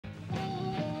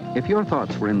If your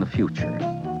thoughts were in the future,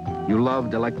 you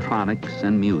loved electronics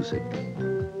and music,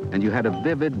 and you had a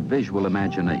vivid visual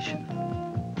imagination,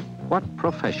 what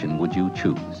profession would you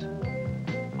choose?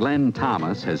 Glenn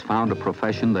Thomas has found a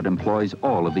profession that employs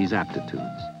all of these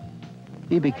aptitudes.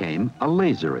 He became a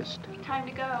laserist. Time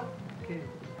to go. Okay.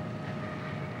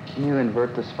 Can you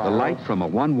invert the spiral? The light from a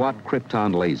 1-watt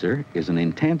krypton laser is an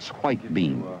intense white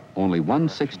beam, only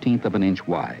 1/16 of an inch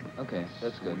wide. Okay,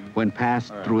 that's good. When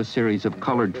passed through a series of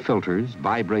colored filters,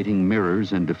 vibrating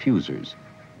mirrors, and diffusers,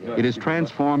 it is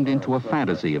transformed into a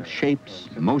fantasy of shapes,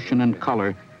 motion, and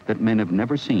color that men have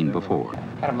never seen before.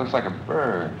 Kind of looks like a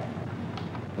bird.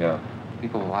 Yeah.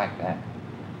 People like that.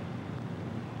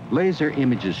 Laser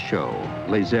Images show,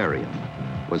 Laserium,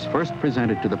 was first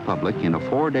presented to the public in a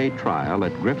 4-day trial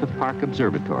at Griffith Park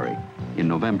Observatory in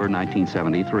November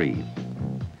 1973.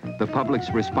 The public's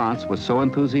response was so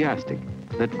enthusiastic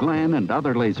that Glenn and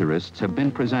other laserists have been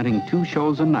presenting 2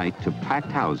 shows a night to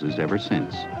packed houses ever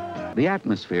since. The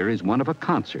atmosphere is one of a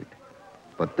concert,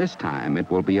 but this time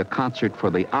it will be a concert for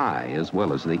the eye as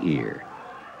well as the ear.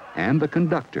 And the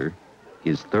conductor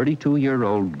is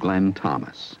 32-year-old Glenn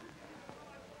Thomas.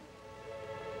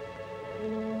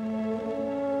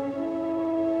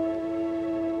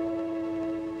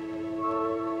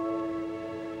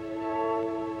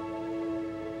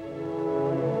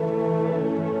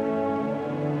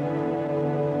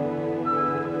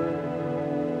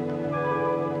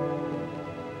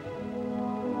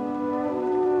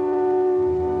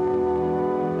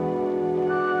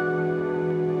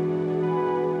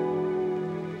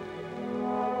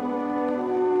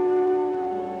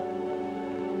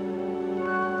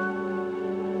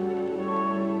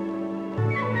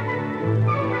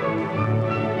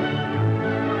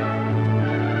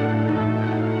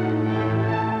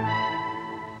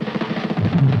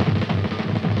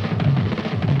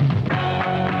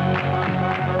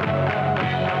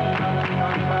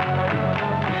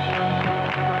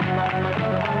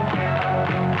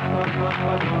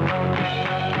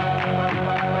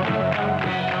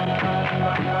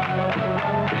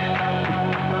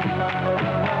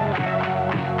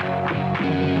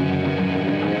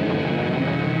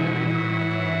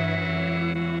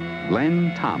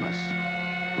 Glenn Thomas,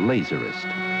 Laserist.